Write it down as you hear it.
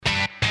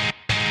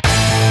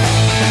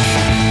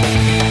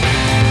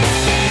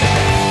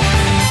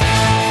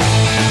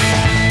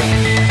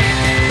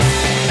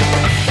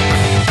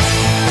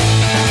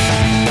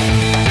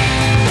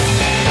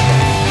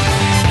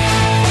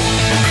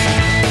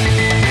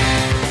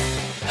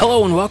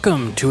Hello and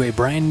welcome to a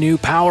brand new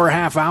Power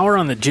Half Hour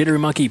on the Jittery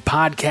Monkey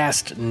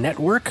Podcast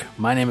Network.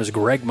 My name is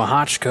Greg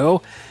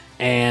Mahochko,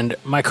 and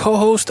my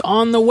co-host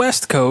on the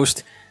West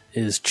Coast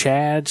is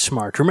Chad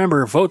Smart.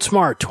 Remember, vote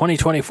smart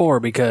 2024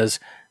 because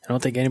I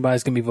don't think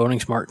anybody's going to be voting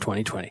smart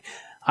 2020.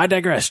 I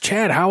digress.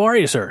 Chad, how are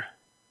you, sir?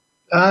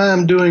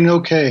 I'm doing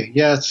okay.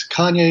 Yes,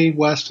 Kanye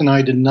West and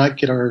I did not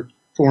get our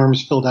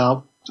forms filled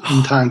out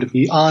in time to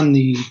be on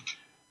the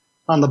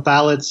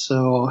ballot,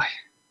 so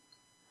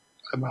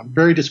I'm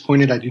very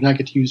disappointed I do not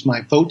get to use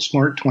my Vote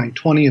Smart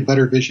 2020, a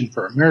better vision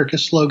for America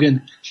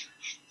slogan.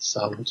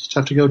 So we'll just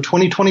have to go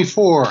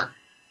 2024.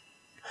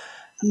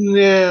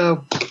 Yeah,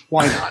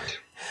 why not?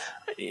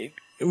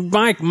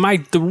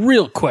 The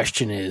real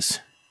question is,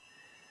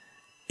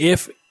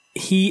 if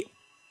he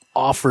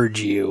offered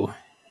you,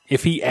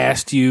 if he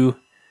asked you,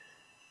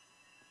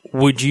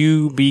 would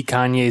you be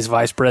Kanye's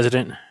vice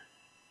president?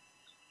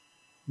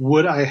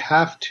 Would I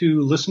have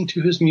to listen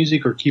to his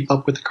music or keep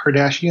up with the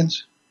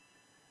Kardashians?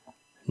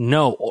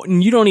 No,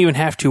 you don't even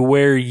have to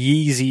wear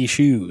Yeezy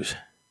shoes.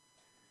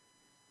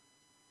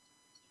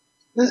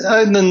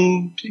 And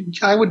then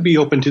I would be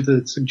open to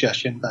the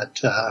suggestion,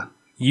 but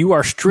you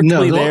are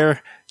strictly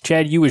there,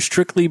 Chad. You would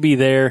strictly be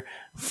there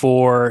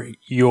for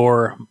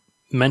your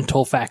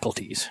mental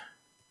faculties,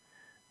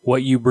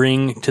 what you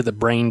bring to the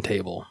brain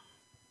table.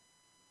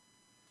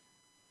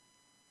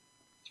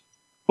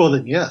 Well,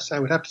 then yes, I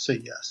would have to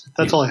say yes.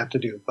 That's all I have to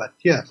do. But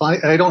yeah, if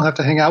I don't have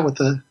to hang out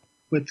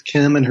with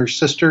Kim and her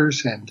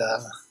sisters, and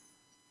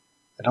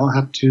I don't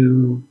have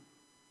to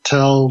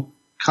tell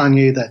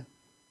Kanye that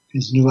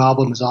his new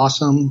album is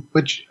awesome.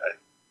 Which,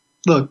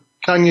 look,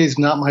 Kanye's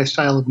not my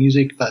style of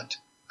music, but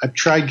I've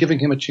tried giving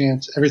him a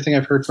chance. Everything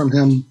I've heard from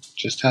him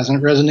just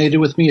hasn't resonated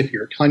with me. If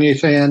you're a Kanye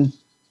fan,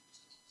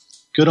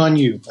 good on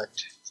you, but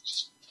it's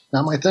just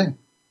not my thing.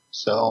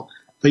 So,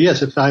 but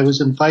yes, if I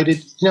was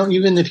invited,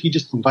 even if he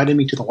just invited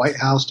me to the White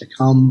House to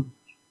come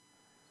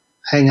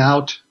hang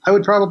out, I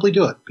would probably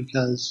do it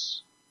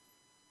because,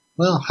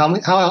 well,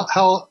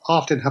 how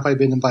often have I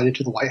been invited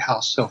to the White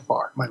House so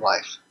far in my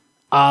life?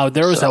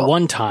 There was that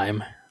one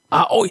time.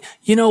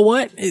 You know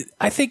what?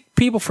 I think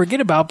people forget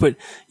about, but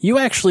you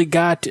actually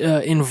got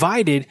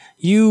invited.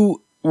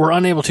 You were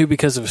unable to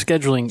because of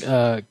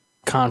scheduling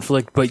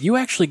conflict, but you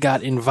actually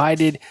got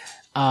invited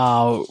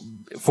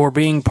for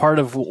being part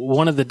of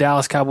one of the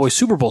Dallas Cowboys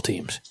Super Bowl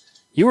teams.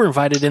 You were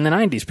invited in the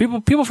 90s.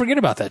 People forget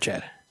about that,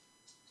 Chad.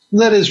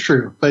 That is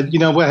true. But,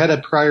 I had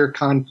a prior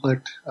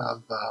conflict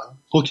of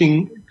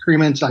booking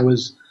agreements. I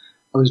was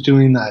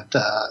doing that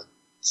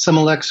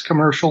Similex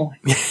commercial.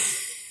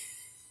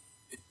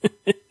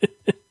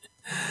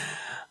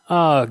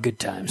 Oh, good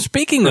time.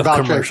 Speaking of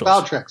commercials.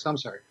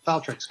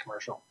 Valtrex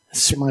commercial.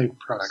 Get my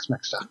products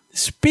mixed up.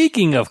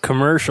 Speaking of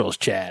commercials,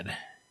 Chad.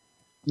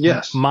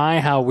 Yes.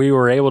 How we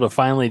were able to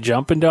finally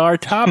jump into our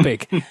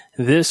topic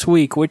this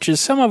week, which is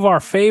some of our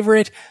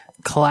favorite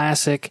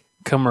classic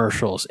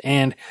commercials.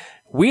 And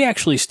we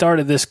actually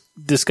started this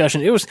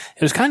discussion. It was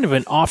kind of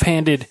an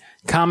offhanded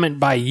comment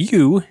by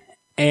you,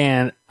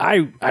 and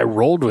I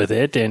rolled with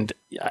it, and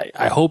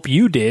I hope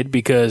you did,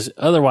 because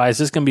otherwise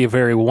this is going to be a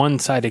very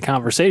one-sided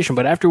conversation.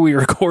 But after we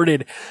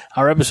recorded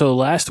our episode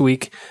last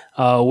week,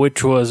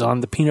 which was on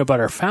the Peanut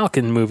Butter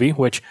Falcon movie,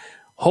 which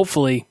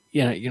hopefully,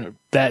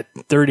 that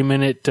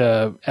 30-minute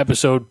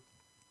episode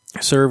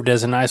served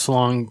as a nice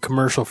long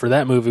commercial for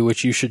that movie,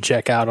 which you should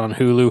check out on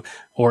Hulu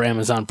or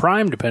Amazon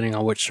Prime, depending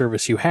on which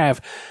service you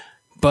have.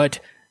 But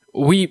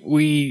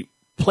we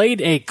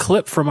played a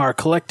clip from our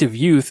collective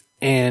youth,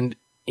 and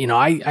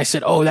I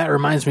said, "Oh, that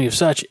reminds me of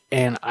such,"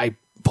 and I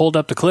pulled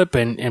up the clip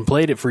and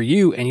played it for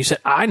you, and you said,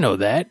 "I know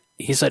that."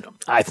 He said,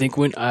 "I think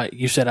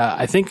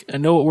I think I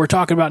know what we're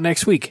talking about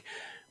next week,"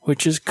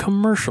 which is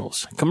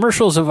commercials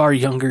of our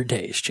younger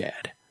days,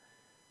 Chad.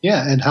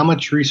 Yeah, and how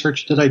much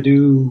research did I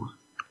do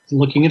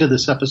looking into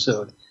this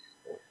episode?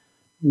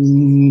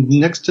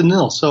 Next to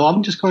nil. So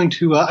I'm just going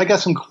to, I got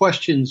some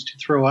questions to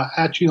throw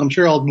at you. I'm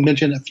sure I'll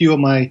mention a few of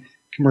my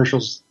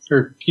commercials,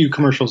 or few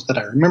commercials that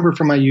I remember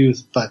from my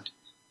youth, but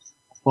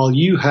while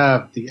you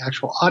have the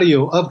actual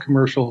audio of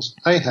commercials,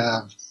 I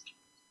have,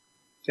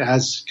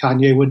 as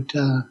Kanye would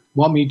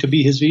want me to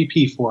be his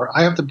VP for,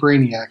 I have the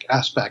brainiac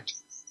aspect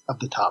of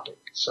the topic.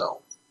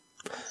 So,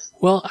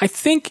 well, I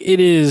think it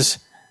is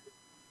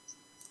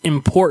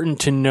important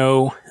to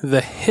know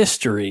the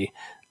history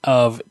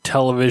of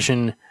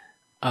television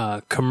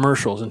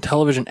commercials, and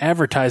television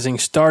advertising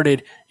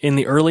started in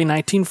the early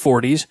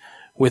 1940s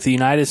with the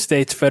United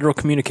States Federal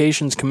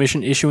Communications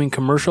Commission issuing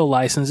commercial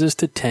licenses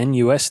to 10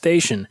 U.S.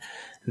 stations.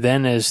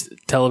 Then, as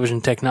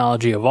television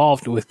technology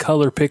evolved with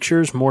color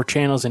pictures, more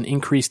channels, and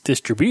increased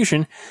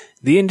distribution,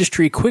 the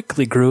industry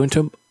quickly grew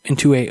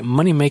into a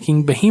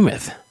money-making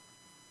behemoth.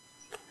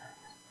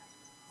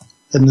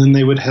 And then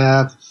they would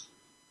have,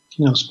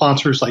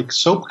 sponsors like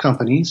soap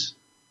companies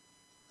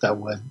that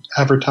would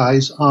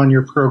advertise on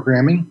your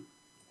programming.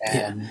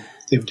 And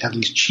they would have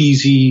these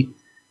cheesy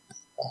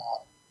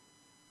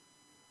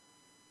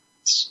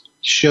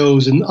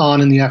shows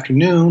on in the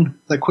afternoon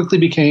that quickly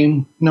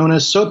became known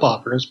as soap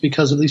operas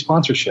because of the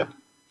sponsorship.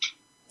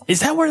 Is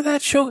that where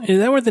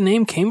the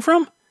name came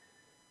from?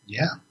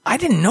 Yeah. I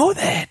didn't know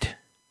that.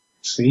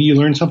 See, you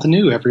learn something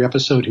new every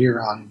episode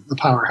here on the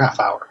Power Half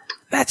Hour.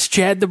 That's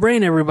Chad the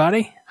Brain,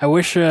 everybody. I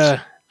wish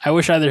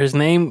either his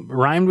name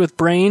rhymed with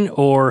brain,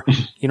 or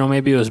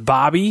maybe it was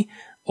Bobby,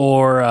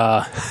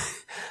 or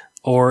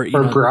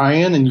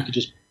Brian, and you could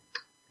just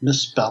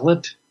misspell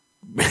it.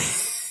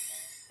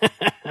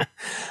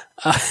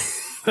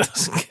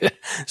 That's good.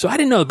 So I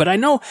didn't know, but I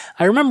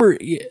remember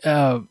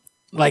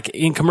like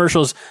in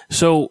commercials.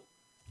 So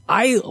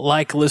I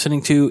like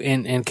listening to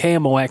and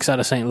KMOX out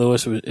of St.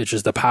 Louis, which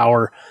is the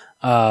Power,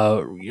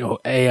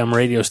 AM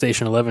radio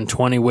station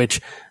 1120.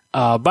 Which,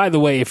 by the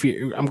way,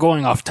 I'm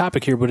going off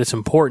topic here, but it's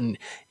important.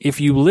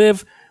 If you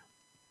live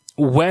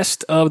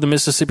west of the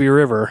Mississippi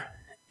River,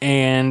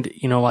 and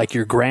like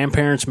your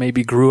grandparents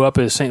maybe grew up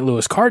as St.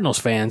 Louis Cardinals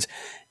fans,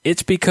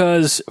 it's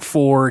because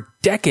for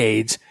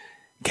decades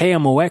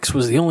KMOX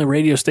was the only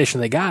radio station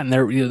they got, and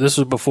this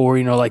was before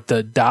like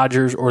the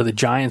Dodgers or the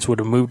Giants would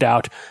have moved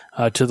out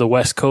to the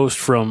West Coast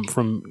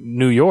from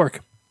New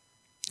York,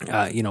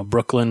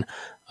 Brooklyn,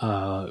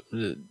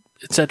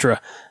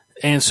 etc.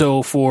 And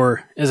so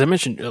for, as I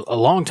mentioned, a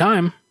long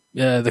time,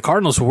 the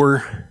Cardinals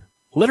were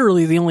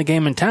literally the only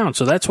game in town.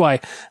 So that's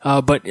why.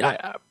 But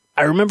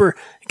I remember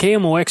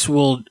KMOX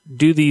will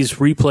do these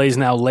replays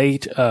now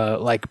late,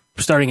 like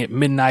starting at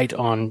midnight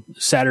on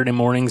Saturday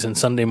mornings and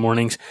Sunday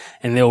mornings,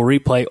 and they'll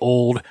replay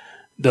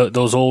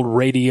those old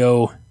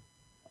radio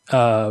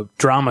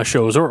drama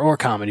shows or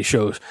comedy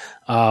shows,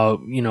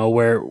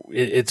 where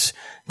it's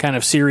kind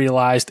of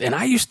serialized. And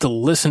I used to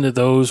listen to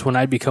those when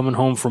I'd be coming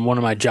home from one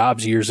of my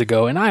jobs years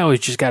ago, and I always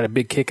just got a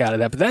big kick out of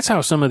that. But that's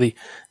how some of the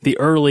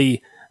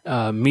early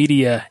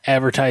media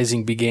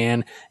advertising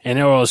began, and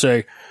they'll always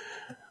say,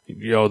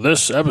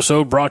 this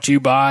episode brought to you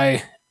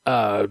by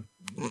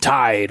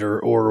Tide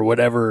or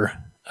whatever,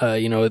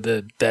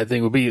 that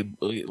thing would be,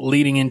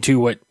 leading into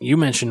what you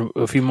mentioned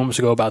a few moments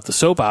ago about the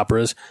soap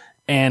operas.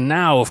 And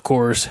now, of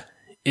course,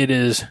 it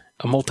is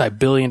a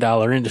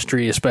multi-billion-dollar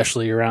industry,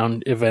 especially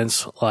around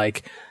events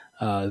like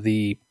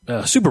the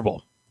Super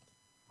Bowl.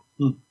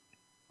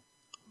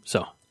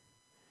 So,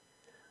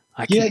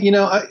 I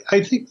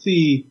think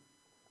the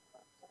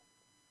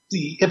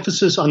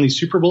emphasis on the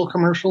Super Bowl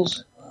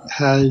commercials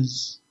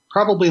has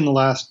probably in the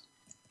last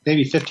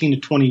maybe 15 to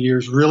 20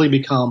 years really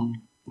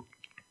become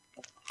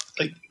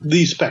like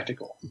the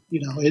spectacle.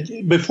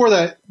 Before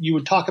that you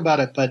would talk about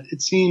it, but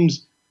it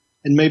seems,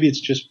 and maybe it's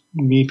just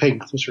me paying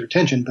closer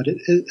attention, but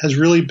it has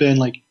really been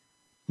like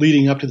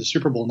leading up to the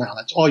Super Bowl now.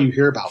 That's all you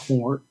hear about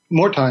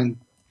more time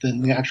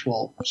than the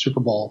actual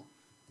Super Bowl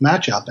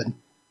matchup. And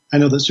I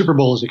know that Super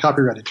Bowl is a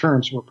copyrighted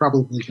term, so we're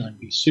probably going to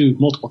be sued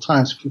multiple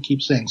times if we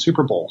keep saying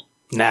Super Bowl.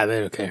 Nah, they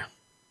don't care.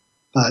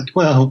 But,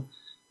 well,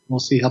 we'll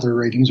see how their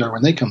ratings are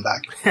when they come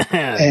back.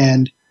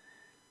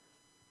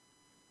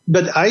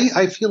 But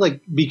I feel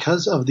like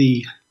because of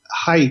the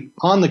hype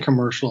on the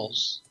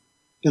commercials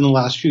in the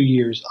last few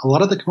years, a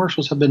lot of the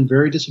commercials have been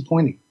very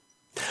disappointing.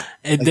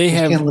 And they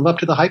can't live up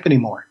to the hype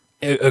anymore.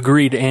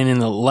 Agreed. And in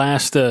the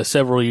last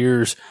several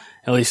years,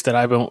 at least that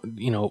I've been,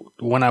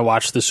 when I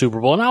watch the Super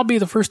Bowl, and I'll be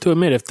the first to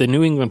admit, if the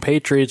New England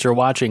Patriots are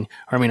playing,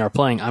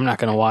 I'm not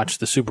going to watch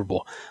the Super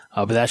Bowl.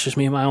 But that's just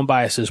me and my own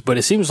biases. But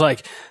it seems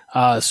like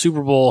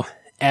Super Bowl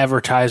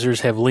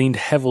advertisers have leaned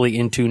heavily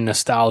into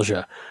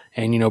nostalgia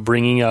and,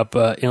 bringing up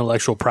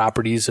intellectual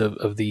properties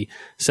of the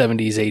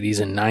 70s, 80s,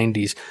 and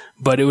 90s.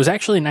 But it was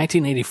actually in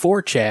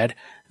 1984, Chad,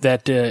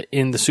 that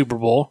in the Super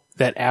Bowl,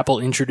 that Apple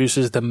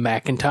introduces the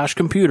Macintosh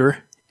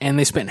computer, and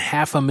they spent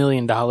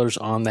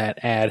 $500,000 on that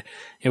ad.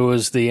 It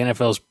was the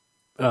NFL's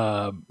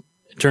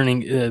turning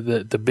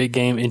the big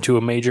game into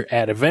a major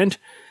ad event,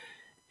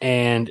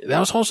 and that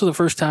was also the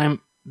first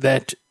time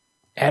that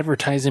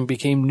advertising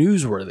became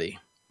newsworthy.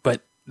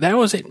 But that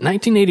was it,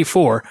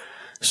 1984.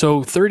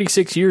 So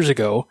 36 years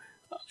ago,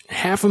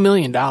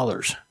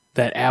 $500,000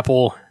 that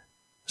Apple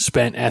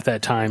spent at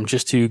that time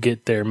just to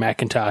get their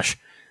Macintosh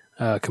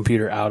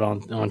computer out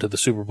onto the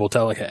Super Bowl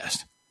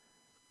telecast.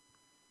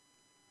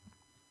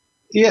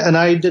 Yeah, and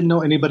I didn't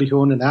know anybody who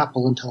owned an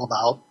Apple until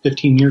about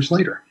 15 years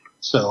later.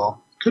 So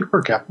good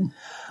work, Apple.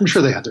 I'm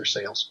sure they had their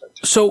sales.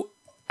 But so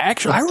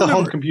actually, the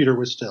home computer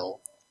was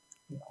still.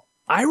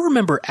 I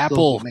remember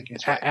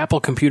Apple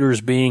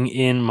computers being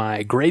in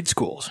my grade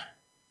schools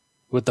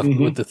with the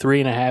with the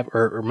 3.5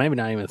 or maybe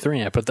not even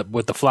 3.5, but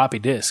with the floppy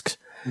disks.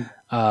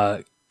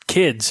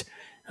 Kids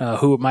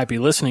who might be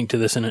listening to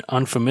this and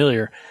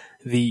unfamiliar,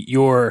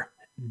 your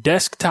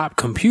desktop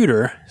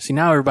computer. See,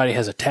 now everybody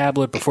has a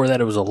tablet. Before that,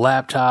 it was a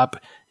laptop,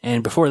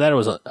 and before that, it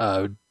was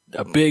a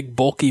big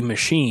bulky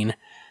machine,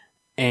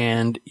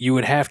 and you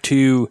would have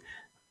to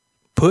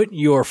put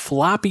your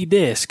floppy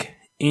disk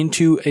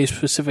into a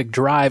specific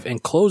drive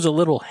and close a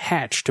little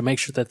hatch to make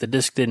sure that the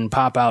disk didn't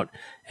pop out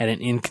at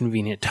an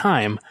inconvenient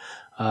time.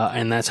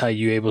 And that's how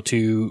you're able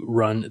to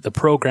run the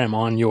program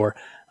on your,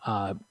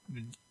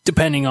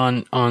 depending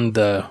on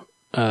the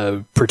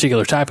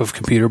particular type of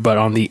computer, but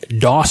on the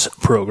DOS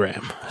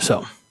program.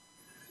 So,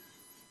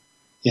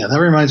 yeah, that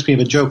reminds me of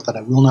a joke that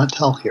I will not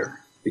tell here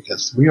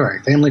because we are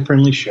a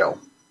family-friendly show.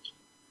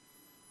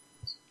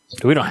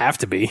 We don't have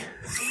to be.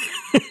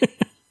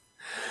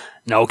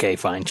 No, okay,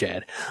 fine,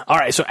 Chad. All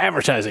right, so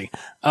advertising.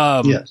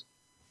 Yes.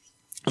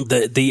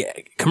 The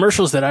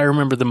commercials that I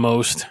remember the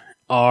most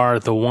are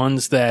the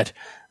ones that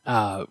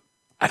I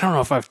don't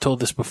know if I've told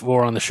this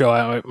before on the show.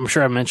 I'm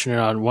sure I mentioned it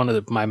on one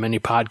of my many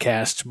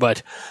podcasts,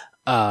 but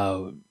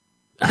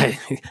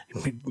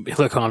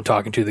look who I'm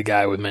talking to, the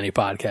guy with many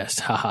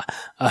podcasts.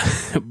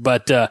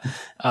 But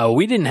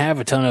we didn't have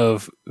a ton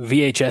of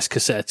VHS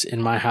cassettes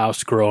in my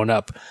house growing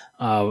up.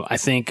 I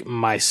think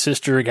my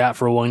sister got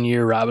for 1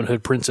 year Robin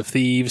Hood, Prince of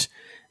Thieves,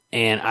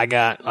 and I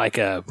got like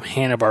a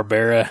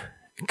Hanna-Barbera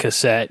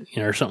cassette,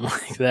 or something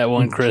like that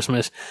one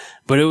Christmas.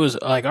 But it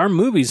was like our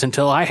movies,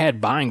 until I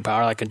had buying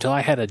power, like until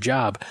I had a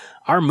job,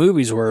 our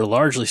movies were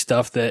largely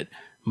stuff that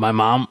my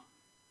mom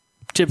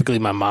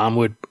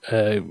would,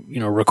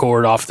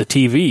 record off the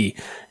TV.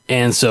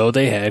 And so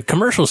they had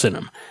commercials in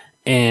them.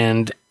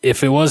 And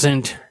if it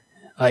wasn't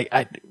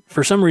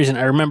for some reason,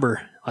 I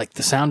remember like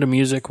The Sound of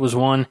Music was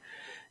one.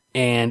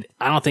 And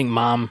I don't think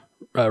Mom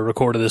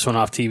recorded this one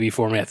off TV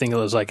for me. I think it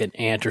was like an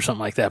aunt or something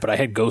like that. But I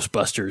had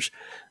Ghostbusters,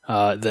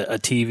 a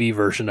TV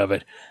version of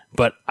it.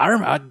 But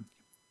that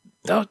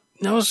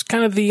was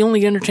kind of the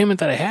only entertainment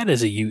that I had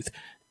as a youth.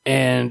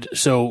 And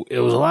so it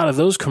was a lot of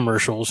those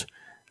commercials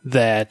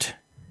that,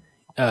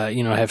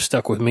 have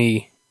stuck with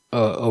me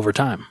over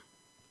time.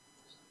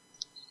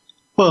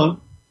 Well,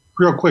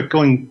 real quick,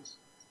 and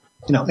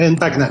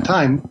back in that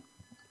time,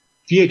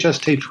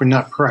 VHS tapes were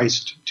not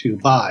priced to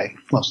buy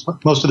most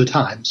of the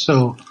time.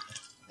 So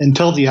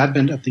until the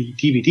advent of the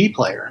DVD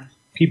player,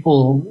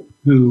 people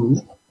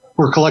who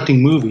were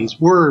collecting movies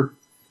were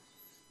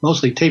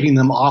mostly taping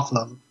them off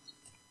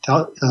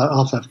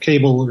of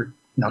cable or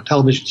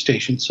television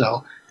stations.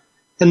 So,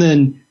 and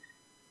then,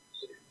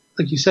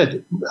 like you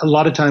said, a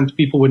lot of times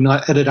people would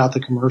not edit out the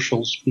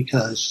commercials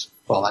because,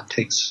 well, that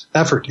takes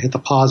effort to hit the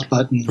pause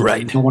button.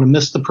 Right. You don't want to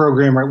miss the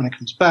program right when it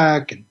comes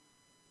back. And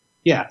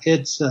yeah,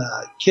 it's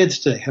kids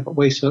today have it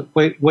way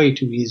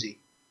too easy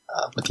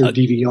with their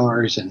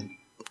DVRs and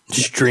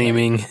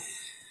streaming.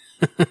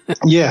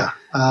 Yeah.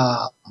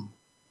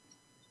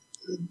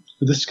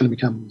 This is going to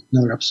become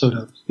another episode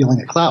of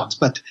Yelling at Clouds,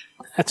 but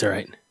that's all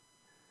right.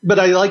 But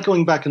I like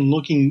going back and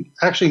looking,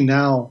 actually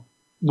now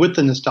with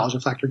the nostalgia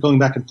factor, going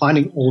back and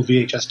finding old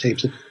VHS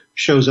tapes of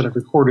shows that I've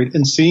recorded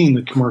and seeing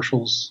the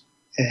commercials.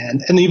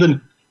 And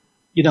even,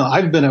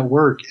 I've been at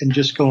work and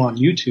just go on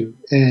YouTube,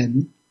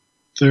 and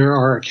there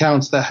are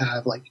accounts that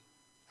have like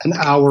an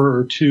hour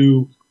or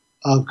two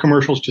of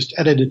commercials just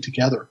edited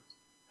together.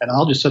 And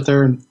I'll just sit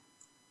there and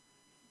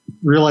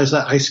realize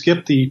that I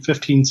skipped the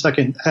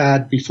 15-second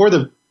ad before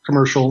the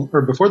commercial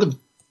or before the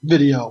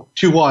video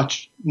to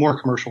watch more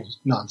commercials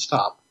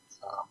nonstop.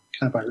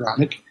 Kind of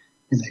ironic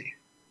in a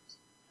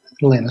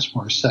Alanis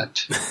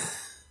Morissette.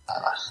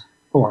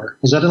 Or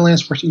was that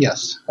Alanis Morissette?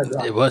 Yes.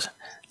 It was.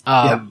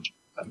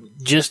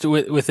 Just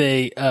with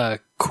a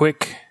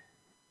quick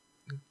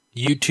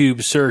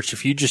YouTube search,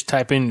 if you just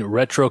type in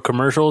retro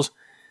commercials,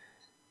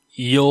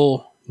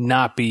 you'll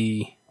not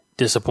be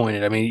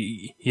disappointed. I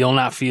mean, you'll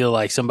not feel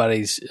like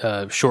somebody's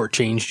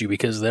shortchanged you,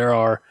 because there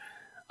are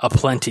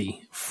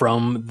aplenty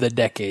from the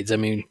decades. I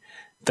mean,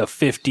 the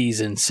 50s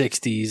and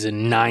 60s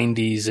and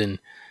 90s and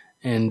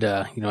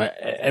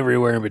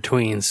everywhere in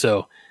between.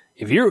 So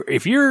if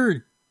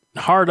you're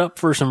hard up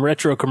for some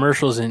retro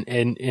commercials, and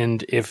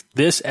if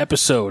this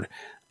episode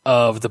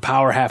of the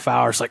Power Half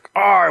Hour is like,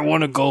 I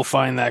want to go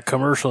find that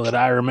commercial that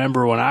I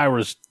remember when I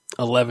was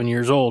 11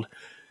 years old,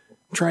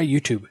 try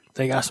YouTube.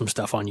 They got some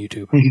stuff on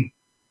YouTube. Mm-hmm.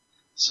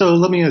 So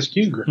let me ask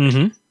you, Greg,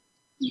 mm-hmm.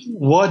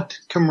 what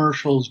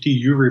commercials do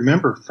you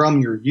remember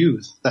from your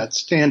youth that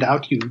stand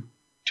out to you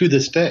to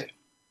this day?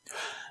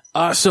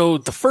 So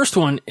the first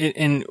one,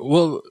 and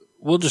we'll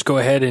just go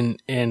ahead and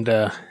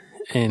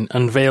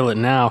unveil it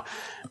now,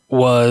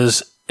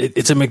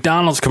 it's a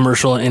McDonald's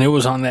commercial, and it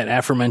was on that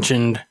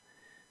aforementioned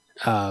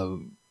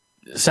Sound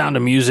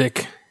of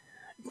Music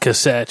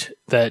cassette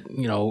that,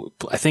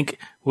 I think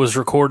was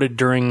recorded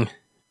during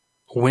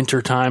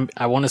winter time.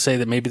 I want to say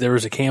that maybe there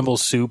was a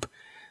Campbell's Soup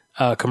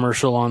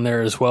commercial on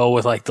there as well,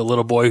 with like the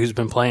little boy who's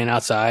been playing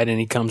outside, and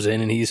he comes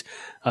in and he's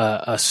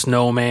a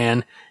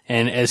snowman,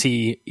 and as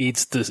he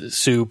eats the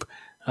soup,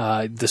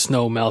 the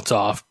snow melts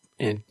off,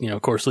 and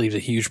of course leaves a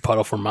huge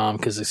puddle for Mom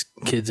because this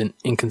kid's an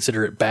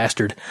inconsiderate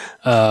bastard.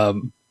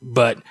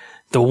 But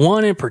the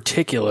one in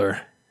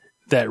particular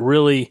that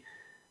really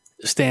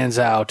stands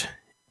out,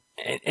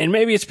 and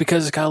maybe it's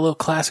because it's got a little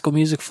classical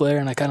music flair,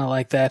 and I kind of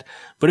like that.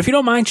 But if you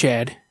don't mind,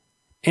 Chad,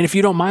 and if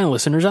you don't mind,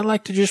 listeners, I'd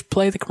like to just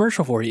play the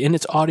commercial for you in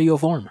its audio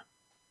form.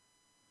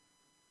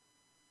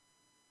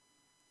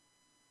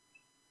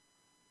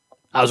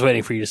 I was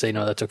waiting for you to say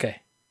no, that's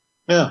okay.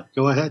 Yeah,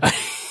 go ahead.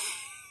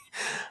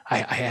 I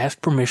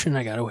asked permission.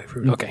 I got to wait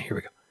for it. Okay, here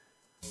we go.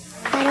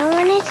 I don't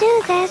want to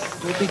do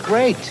this. It'll be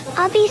great.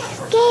 I'll be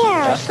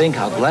scared. Just think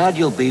how glad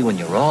you'll be when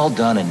you're all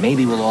done, and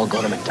maybe we'll all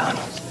go to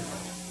McDonald's.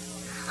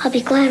 I'll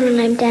be glad when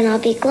I'm done. I'll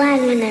be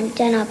glad when I'm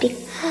done. I'll be...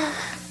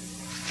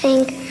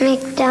 Think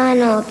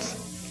McDonald's.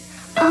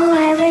 Oh,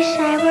 I wish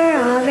I were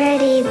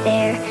already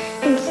there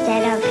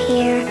instead of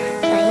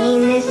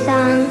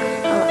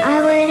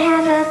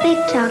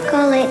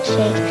chocolate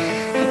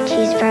shake, a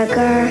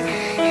cheeseburger,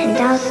 and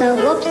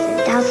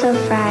also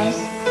fries.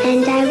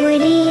 And I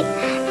would eat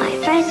my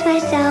fries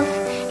myself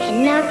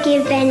and not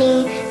give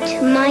any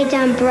to my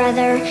dumb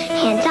brother.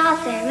 Hands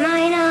off, they're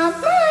mine, all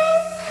mine.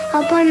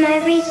 Oh boy, my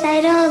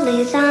recital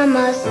is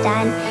almost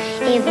done.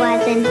 It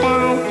wasn't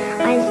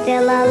bad, I'm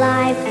still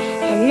alive.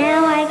 And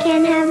now I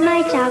can have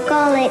my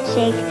chocolate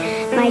shake,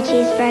 my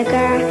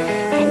cheeseburger,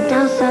 and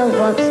also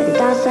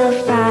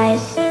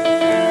fries.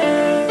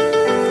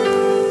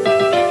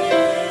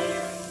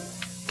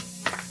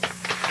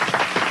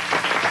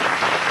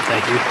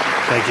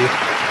 Thank you.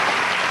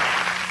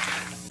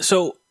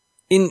 So,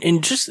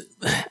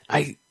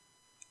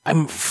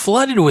 I'm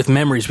flooded with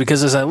memories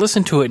because as I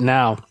listen to it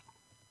now,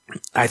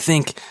 I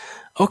think,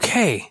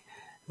 okay,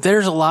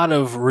 there's a lot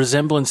of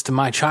resemblance to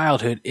my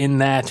childhood in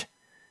that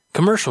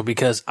commercial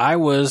because I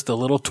was the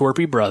little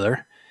twerpy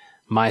brother.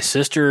 My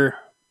sister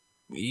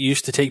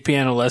used to take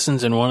piano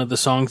lessons, and one of the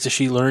songs that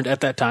she learned at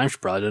that time, she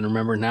probably doesn't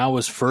remember now,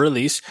 was Fur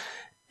Elise.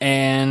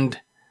 And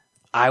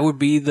I would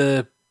be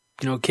the,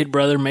 kid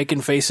brother making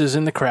faces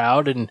in the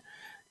crowd,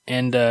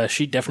 and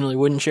she definitely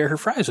wouldn't share her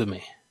fries with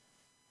me.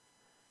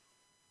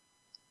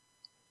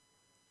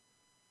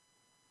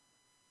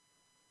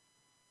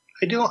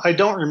 I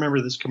don't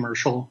remember this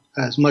commercial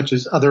as much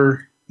as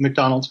other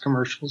McDonald's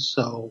commercials.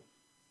 So,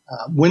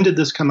 when did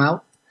this come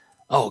out?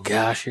 Oh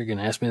gosh, you're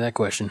gonna ask me that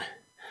question.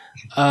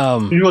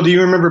 Well, do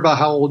you remember about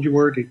how old you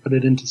were? To put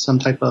it into some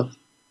type of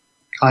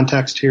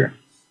context here.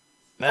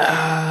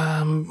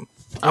 I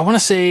want to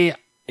say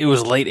it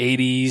was late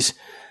 80s.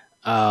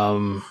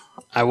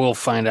 I will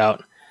find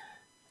out.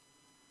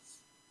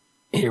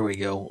 Here we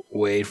go.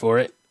 Wait for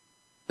it.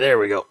 There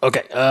we go.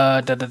 Okay.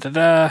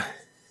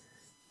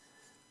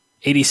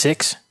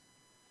 86.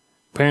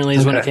 Apparently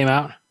is when it came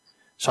out.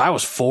 So I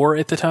was 4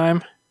 at the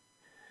time.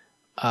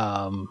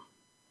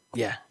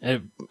 Yeah.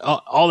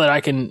 All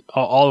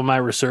of my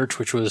research,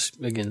 which was,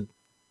 again,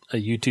 a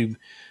YouTube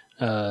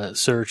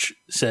search,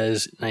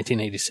 says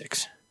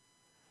 1986.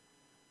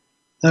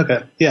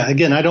 Okay. Yeah.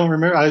 Again, I don't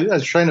remember. I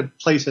was trying to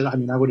place it. I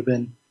mean, I would have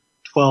been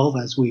 12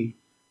 as we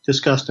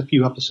discussed a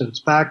few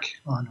episodes back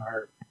on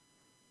our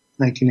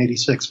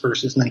 1986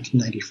 versus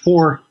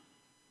 1994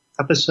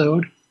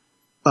 episode.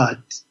 But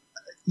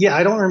yeah,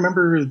 I don't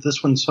remember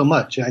this one so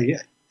much. I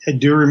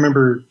do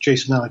remember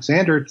Jason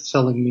Alexander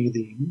telling me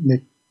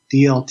the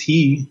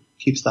DLT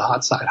keeps the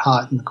hot side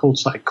hot and the cold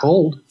side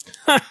cold.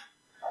 I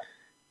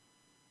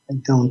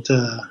don't.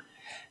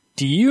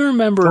 Do you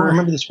remember? Don't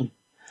remember this one.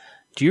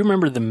 Do you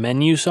remember the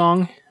menu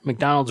song,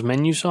 McDonald's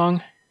menu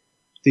song?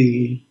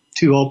 The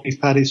 2 all-beef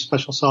patties,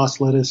 special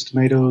sauce, lettuce,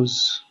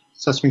 tomatoes,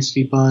 sesame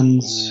seed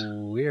buns,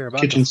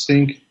 kitchen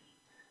sink.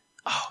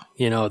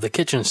 Oh, the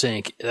kitchen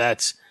sink.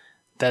 That's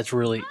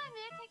really.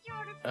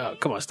 Oh,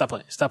 come on, stop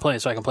playing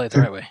so I can play it the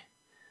right way.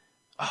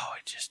 Oh,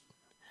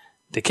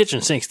 the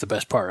kitchen sink's the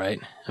best part, right?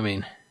 I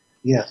mean,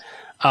 yeah.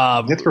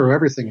 They throw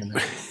everything in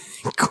there.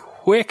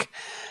 Quick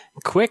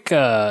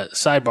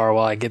sidebar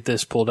while I get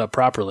this pulled up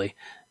properly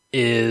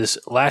is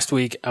last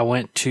week I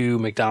went to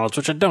McDonald's,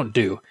 which I don't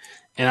do.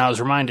 And I was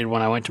reminded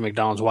when I went to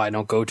McDonald's why I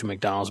don't go to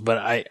McDonald's. But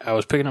I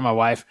was picking up my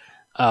wife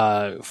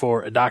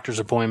for a doctor's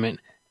appointment,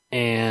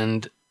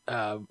 and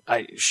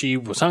she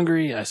was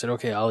hungry. I said,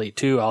 okay, I'll eat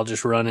too. I'll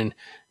just run and,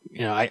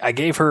 I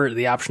gave her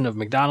the option of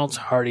McDonald's,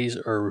 Hardee's,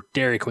 or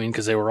Dairy Queen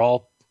because they were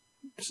all,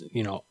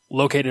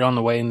 located on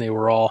the way and they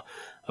were all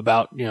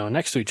about,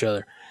 next to each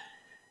other.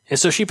 And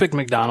so she picked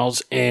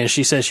McDonald's, and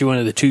she said she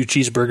wanted the 2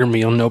 cheeseburger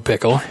meal, no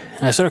pickle.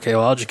 And I said, okay,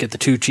 well, I'll just get the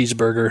 2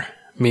 cheeseburger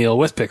meal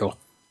with pickle.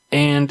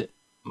 And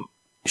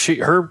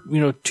her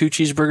 2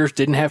 cheeseburgers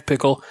didn't have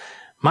pickle.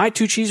 My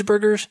 2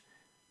 cheeseburgers,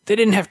 they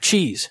didn't have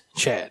cheese,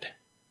 Chad.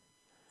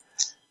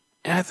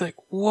 And I think,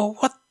 well,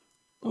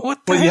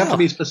 what the hell? You have to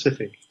be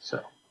specific, so.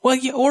 Well,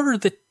 you order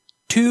the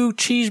 2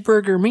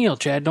 cheeseburger meal,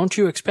 Chad. Don't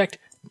you expect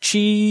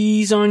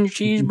cheese on your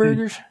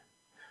cheeseburgers?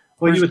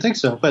 Well, you would think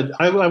so, but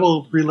I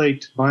will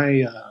relate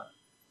my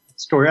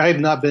story. I have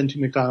not been to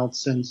McDonald's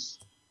since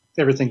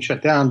everything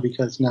shut down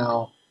because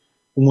now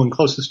the one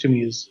closest to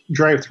me is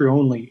drive-through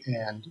only,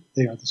 and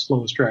they are the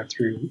slowest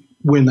drive-through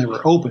when they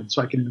were open.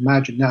 So I can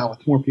imagine now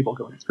with more people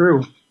going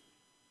through.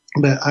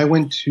 But I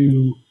went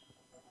to,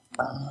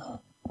 I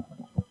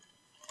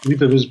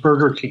believe it was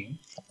Burger King,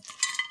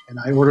 and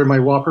I ordered my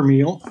Whopper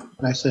meal,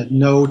 and I said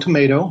no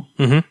tomato.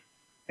 Mm-hmm.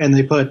 And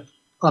they put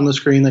on the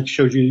screen that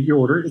showed you your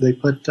order, they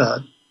put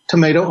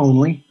tomato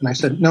only. And I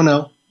said,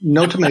 no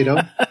tomato.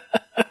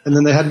 And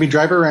then they had me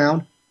drive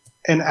around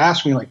and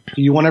ask me,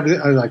 do you want everything?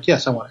 I was like,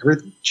 yes, I want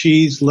everything.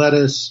 Cheese,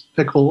 lettuce,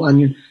 pickle,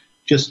 onion,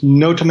 just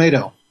no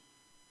tomato.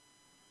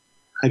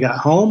 I got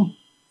home,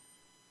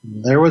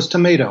 and there was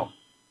tomato.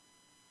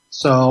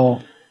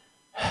 So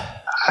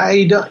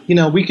I don't,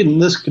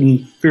 this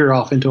can veer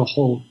off into a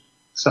whole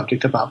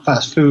subject about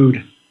fast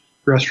food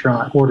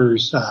restaurant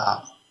orders.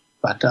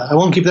 But I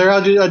won't keep there. I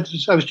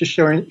was just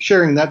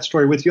sharing that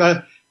story with you.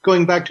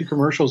 Going back to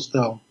commercials,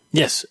 though.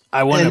 Yes,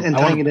 I want and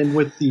tying it in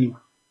with the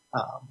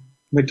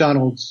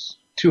McDonald's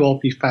 2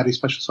 all-beef patties,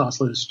 special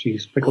sauce, lettuce,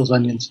 cheese, pickles,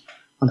 onions.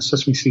 on a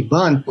sesame seed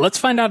bun. Let's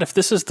find out if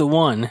this is the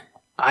one.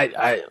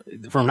 I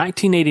from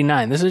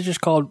 1989. This is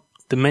just called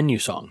the menu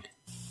song.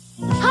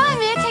 Hi,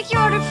 may I take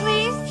your order,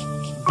 please?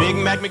 Big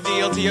Mac,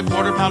 McDLT, a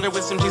quarter pounder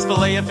with some cheese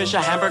fillet, a fish,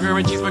 a hamburger,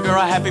 a cheeseburger,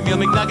 a Happy Meal,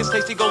 McNuggets,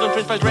 tasty golden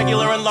french fries,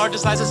 regular and larger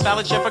sizes,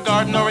 salad, chef, a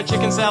garden, or a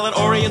chicken salad,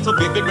 oriental,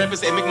 big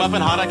breakfast, a McMuffin,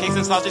 hot cakes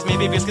and sausages,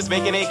 maybe biscuits,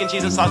 bacon, egg and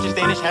cheese and sausage,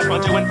 Danish, hash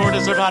brown, 2 and 4,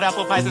 dessert, hot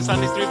apple pies and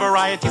sundaes, 3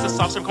 varieties of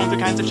soft serve cone, 3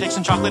 kinds of shakes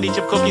and chocolatey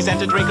chip cookies, and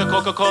to drink a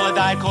Coca-Cola,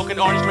 Diet Coke,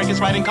 and orange drink is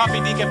right, and coffee,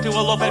 decaf, 2, a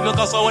low-fat milk,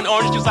 also an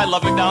orange juice. I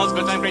love McDonald's,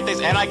 good time, great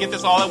taste, and I get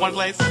this all at one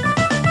place.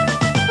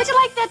 Would you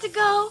like that to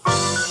go?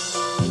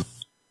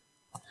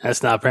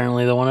 That's not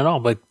apparently the one at all,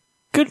 but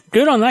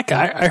good on that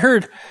guy. I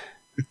heard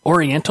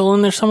Oriental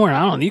in there somewhere.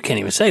 I don't. You can't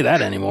even say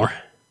that anymore.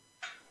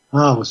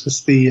 Oh, was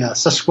this the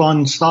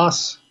Szechuan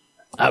sauce?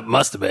 It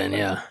must have been,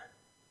 yeah.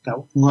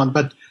 That one.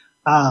 But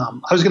I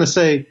was going to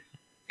say,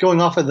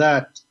 going off of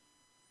that,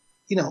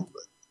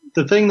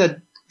 the thing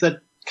that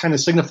kind of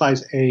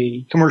signifies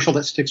a commercial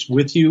that sticks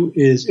with you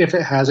is if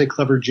it has a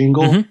clever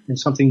jingle and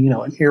something,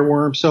 an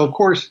earworm. So, of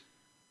course,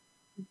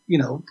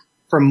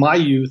 from my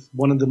youth,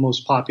 one of the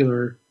most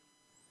popular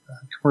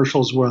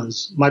commercials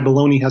was My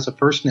Baloney Has a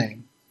First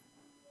Name.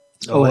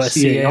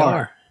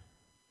 OSCAR.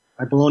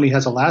 My Baloney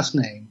Has a Last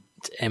Name.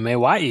 It's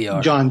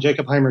MAYER. John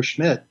Jacob-Heimer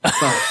Schmidt.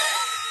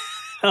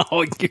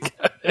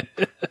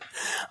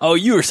 Oh,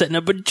 you were setting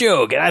up a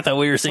joke, and I thought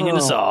we were singing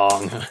a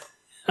song.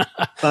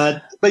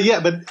 but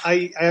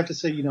I have to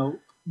say,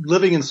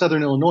 living in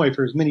Southern Illinois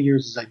for as many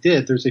years as I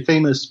did, there's a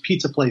famous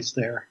pizza place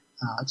there.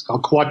 It's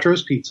called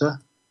Quattro's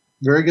Pizza.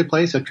 Very good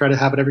place. I try to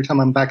have it every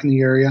time I'm back in the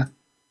area.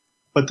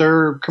 But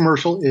their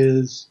commercial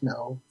is,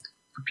 for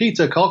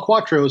pizza, call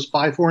Quattro's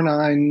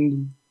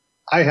 549.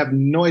 I have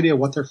no idea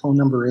what their phone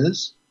number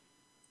is.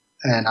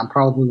 And I'm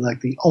probably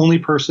like the only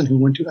person who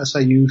went to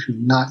SIU to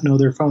not know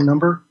their phone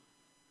number.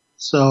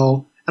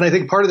 So, and I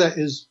think part of that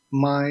is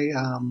my,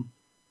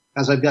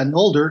 as I've gotten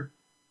older,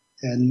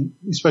 and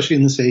especially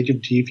in this age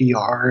of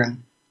DVR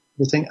and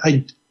everything,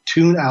 I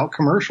tune out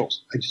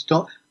commercials. I just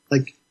don't,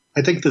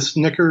 I think when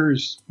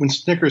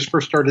Snickers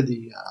first started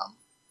the,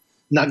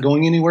 not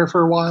going anywhere for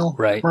a while,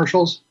 right.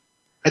 Commercials.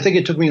 I think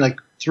it took me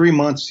 3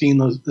 months seeing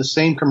the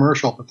same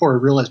commercial before I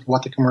realized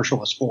what the commercial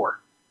was for.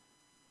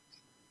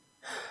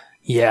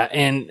 Yeah,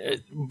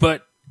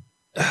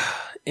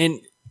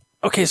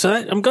 okay, so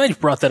I'm glad you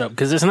brought that up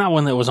because it's not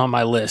one that was on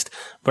my list,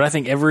 but I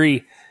think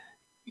every,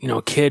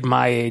 kid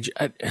my age,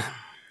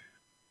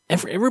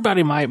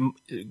 everybody, my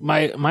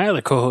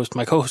other co-host,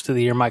 my co-host of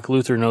the year, Mike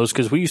Luther knows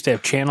because we used to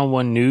have Channel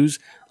 1 News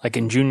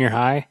in junior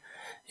high,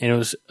 and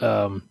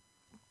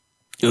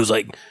it was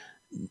like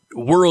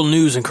world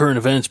news and current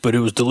events, but it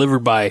was delivered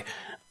by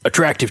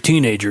attractive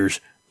teenagers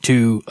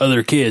to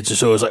other kids. And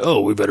so it was like, oh,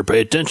 we better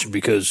pay attention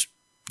because,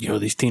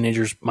 these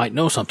teenagers might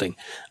know something.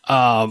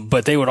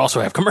 But they would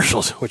also have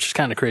commercials, which is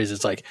kind of crazy.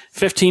 It's like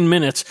 15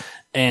 minutes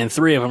and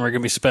 3 of them are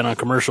going to be spent on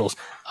commercials.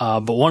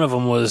 But one of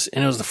them was,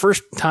 and it was the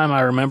first time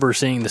I remember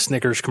seeing the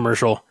Snickers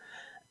commercial.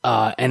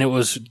 And it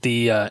was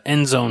the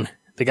end zone,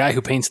 the guy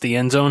who paints the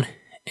end zone.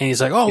 And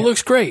he's like, oh, it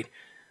looks great.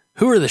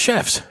 Who are the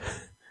chefs?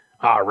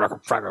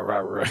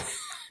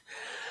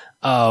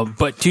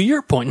 But to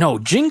your point, no,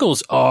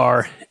 jingles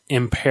are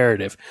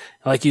imperative.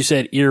 Like you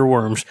said,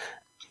 earworms.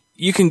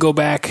 You can go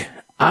back.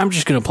 I'm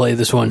just going to play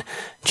this one,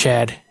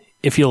 Chad,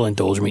 if you'll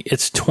indulge me.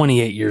 It's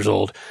 28 years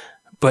old,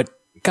 but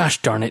gosh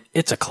darn it,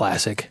 it's a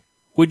classic.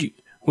 Would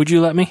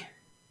you let me?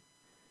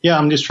 Yeah,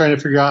 I'm just trying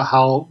to figure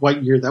out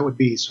what year that would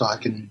be so I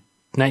can.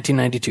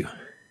 1992.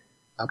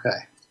 Okay.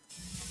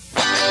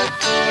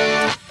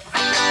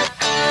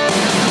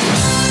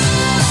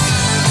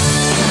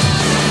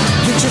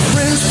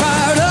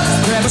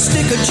 Grab a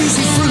stick of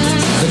juicy fruit.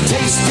 The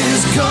taste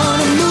is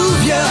gonna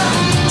move ya.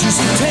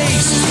 Juicy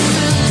taste,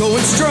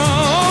 going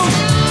strong.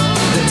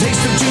 The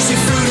taste of juicy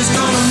fruit is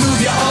gonna move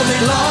ya all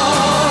day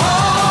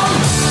long.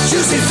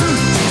 Juicy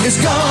fruit is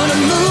gonna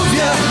move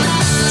ya.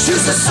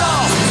 Juice is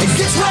soft, it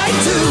gets right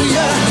to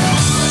ya.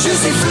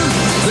 Juicy fruit,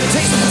 the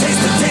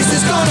taste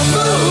is gonna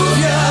move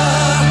ya.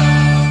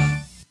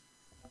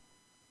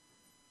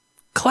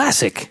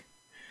 Classic.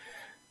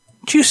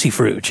 Juicy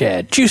fruit,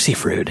 Chad. Juicy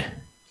fruit.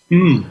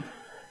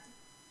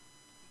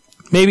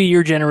 Maybe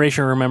your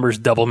generation remembers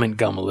Double Mint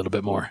gum a little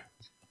bit more.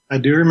 I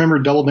do remember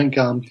Double Mint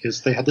gum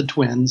because they had the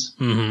twins,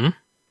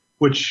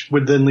 which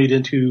would then lead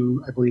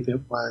into, I believe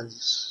it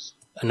was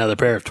another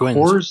pair of twins.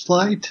 Coors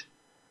Light,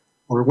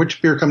 or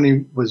which beer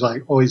company was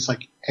always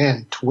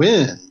and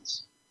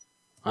twins?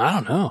 I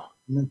don't know.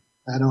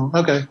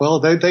 Okay, well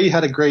they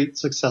had a great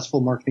successful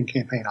marketing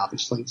campaign,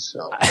 obviously.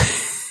 So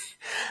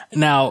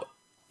now,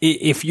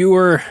 if you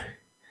are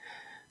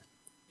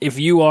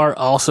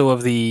also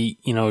of the,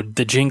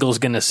 the jingle's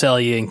going to sell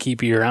you and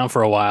keep you around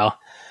for a while,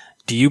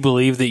 do you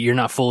believe that you're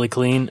not fully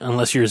clean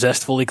unless you're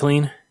zestfully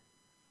clean?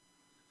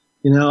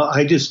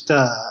 I just,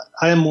 I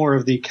am more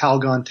of the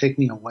Calgon take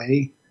me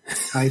away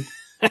type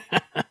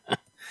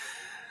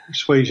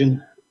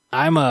persuasion.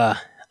 I'm a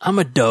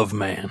Dove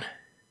man.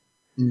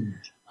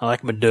 I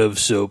like my Dove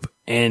soap.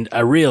 And I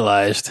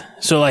realized,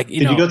 so like,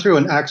 Did you go through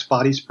an Axe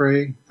body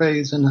spray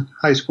phase in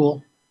high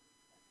school?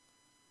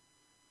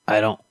 I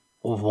don't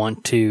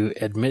want to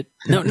admit.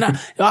 No, not,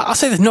 I'll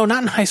say this. No,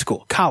 not in high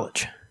school,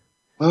 college.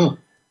 Oh.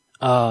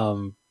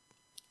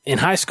 In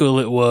high school,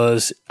 it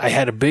was, I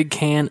had a big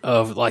can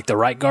of like the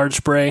Right Guard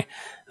spray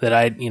that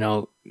I'd,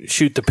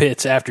 shoot the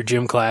pits after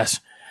gym class,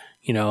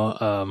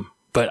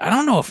 but I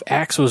don't know if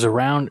Axe was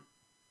around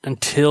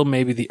until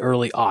maybe the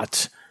early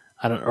aughts.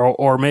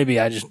 Or maybe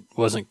I just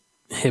wasn't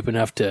hip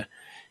enough to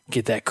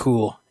get that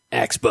cool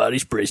Axe body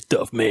spray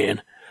stuff,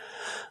 man.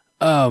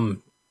 I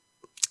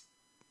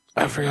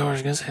forgot what I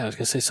was going to say. I was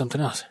going to say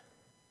something else.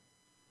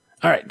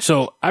 All right.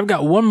 So I've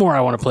got one more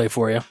I want to play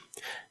for you.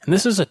 And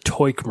this is a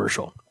toy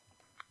commercial.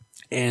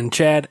 And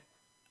Chad,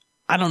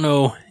 I don't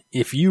know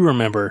if you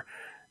remember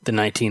the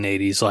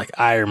 1980s like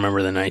I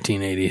remember the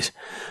 1980s,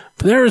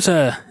 but there was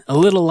a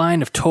little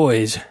line of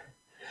toys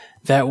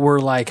that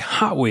were like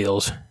Hot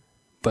Wheels,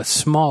 but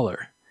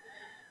smaller.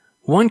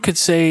 One could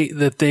say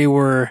that they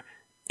were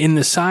in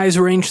the size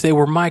range, they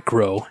were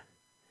micro.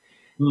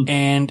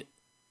 And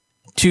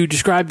to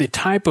describe the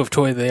type of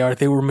toy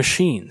they were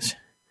machines.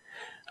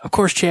 Of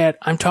course, Chad,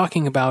 I'm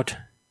talking about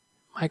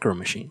Micro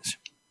Machines.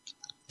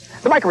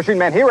 The Micro Machine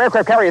Man here,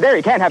 aircraft carrier there.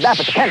 You can't have that,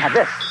 but you can have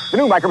this. The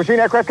new Micro Machine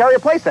aircraft carrier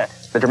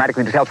playset. The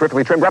dramatically detailed,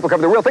 terrifically trimmed replica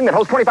of the real thing that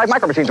holds 25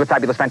 Micro Machines with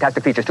fabulous,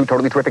 fantastic features. 2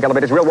 totally terrific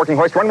elevators, real working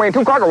hoist, runway, and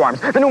 2 cargo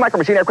arms. The new Micro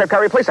Machine aircraft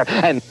carrier playset.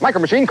 And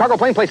Micro Machine cargo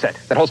plane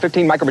playset that holds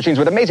 15 Micro Machines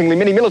with amazingly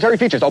mini military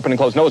features. Open and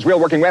closed nose, real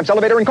working ramps,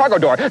 elevator, and cargo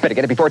door. Better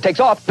get it before it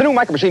takes off. The new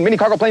Micro Machine mini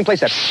cargo plane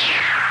playset.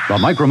 The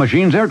Micro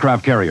Machines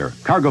aircraft carrier,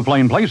 cargo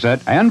plane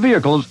playset, and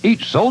vehicles,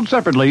 each sold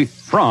separately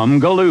from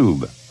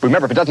Galoob.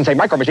 Remember, if it doesn't say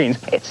Micro Machines,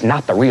 it's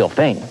not the real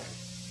thing.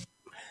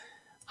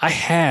 I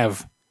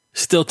have,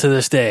 still to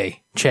this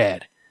day,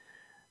 Chad,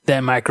 that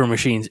Micro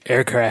Machines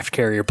aircraft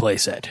carrier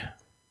playset.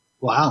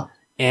 Wow.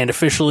 And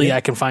officially, I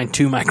can find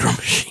 2 Micro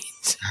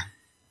Machines.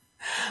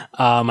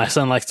 My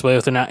son likes to play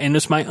with it now. And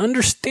it's my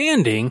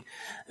understanding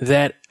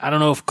that, I don't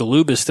know if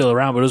Galoob is still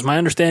around, but it was my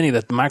understanding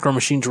that the Micro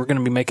Machines were going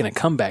to be making a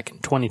comeback in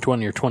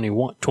 2020 or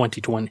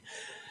 2020.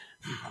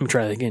 Let me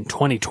try that again.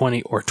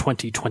 2020 or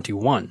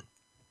 2021.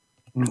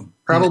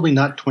 Probably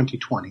not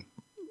 2020.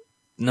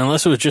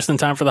 Unless it was just in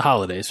time for the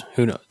holidays.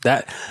 Who knows?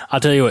 That, I'll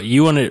tell you what,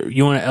 you want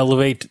to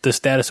elevate the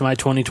status of my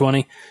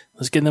 2020?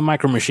 Let's get the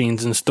Micro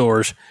Machines in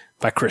stores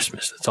by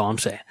Christmas. That's all I'm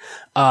saying.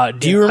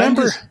 Do you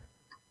remember? I'm just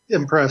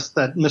impressed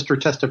that Mr.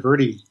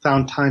 Testaverde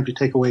found time to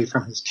take away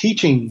from his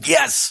teaching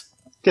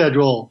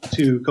schedule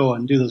to go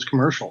and do those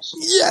commercials.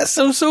 Yes,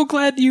 I'm so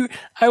glad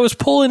I was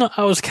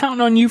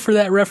counting on you for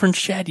that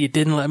reference, Chad. You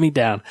didn't let me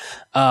down.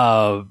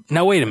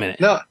 Now wait a minute.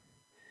 No.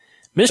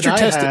 Mr.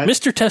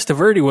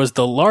 Testaverde was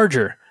the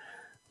larger.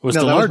 Was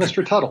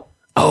Mr. Tuttle.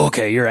 Oh,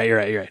 okay. You're right.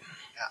 Yeah.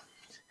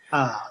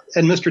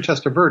 And Mr.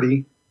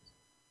 Testaverde,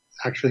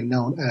 actually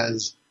known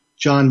as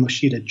John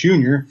Moschitta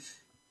Jr.,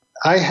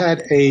 I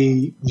had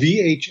a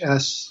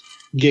VHS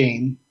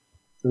game.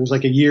 There was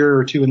like a year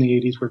or two in the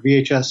 80s where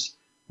VHS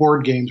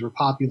board games were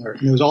popular,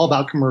 and it was all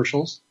about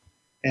commercials.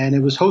 And it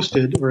was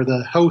hosted, or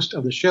the host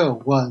of the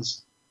show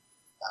was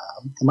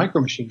the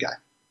Micro Machine guy.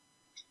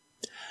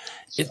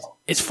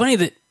 It's funny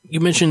that you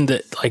mentioned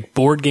that, like,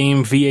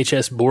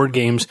 VHS board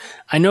games.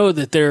 I know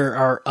that there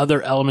are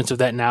other elements of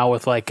that now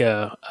with like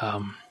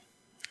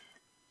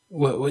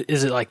what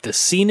is it, like the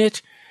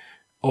CNET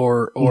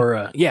or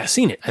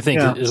CNET, I think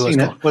is what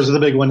it's called. Was the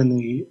big one in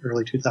the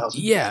early 2000s.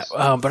 Yeah,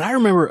 but I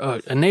remember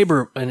a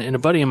neighbor and a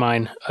buddy of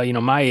mine,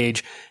 my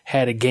age,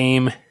 had a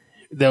game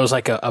that was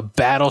like a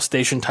battle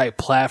station type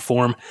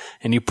platform,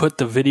 and you put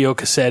the video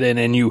cassette in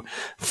and you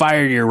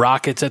fired your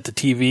rockets at the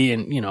TV,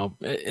 and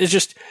it's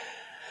just.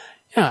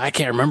 Yeah, I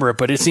can't remember it,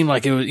 but it seemed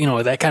like it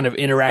was, that kind of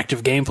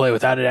interactive gameplay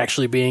without it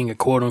actually being a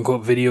quote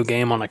unquote video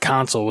game on a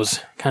console was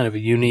kind of a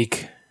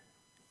unique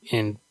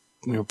and,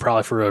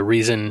 probably for a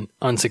reason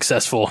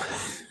unsuccessful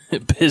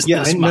business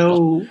Yeah, I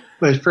model. know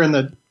my friend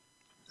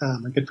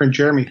my good friend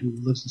Jeremy, who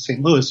lives in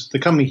St. Louis, the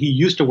company he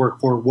used to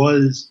work for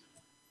was,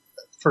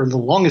 for the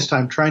longest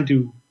time, trying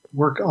to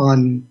work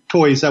on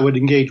toys that would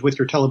engage with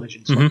your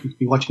television. So you could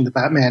be watching the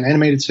Batman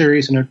animated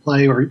series and it would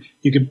play, or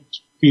you could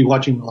be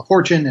watching Wheel of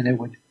Fortune and it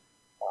would,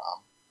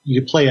 you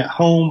could play at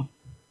home,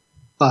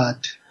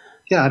 but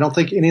I don't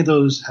think any of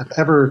those have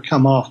ever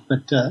come off.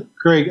 But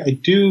Greg, I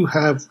do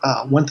have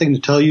one thing to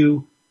tell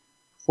you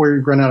before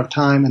you run out of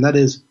time, and that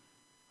is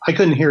I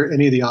couldn't hear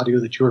any of the audio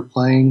that you were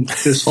playing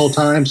this whole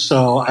time,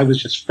 so I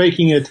was just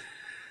faking it.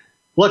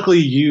 Luckily,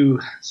 you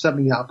set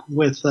me up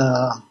with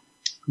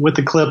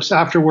the clips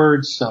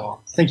afterwards,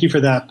 so thank you for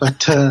that.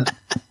 But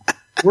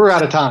we're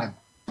out of time.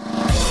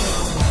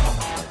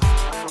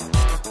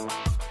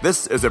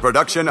 This is a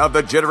production of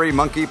the Jittery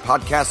Monkey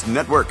Podcast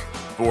Network.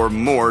 For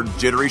more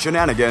jittery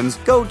shenanigans,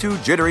 go to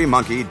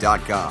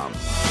jitterymonkey.com.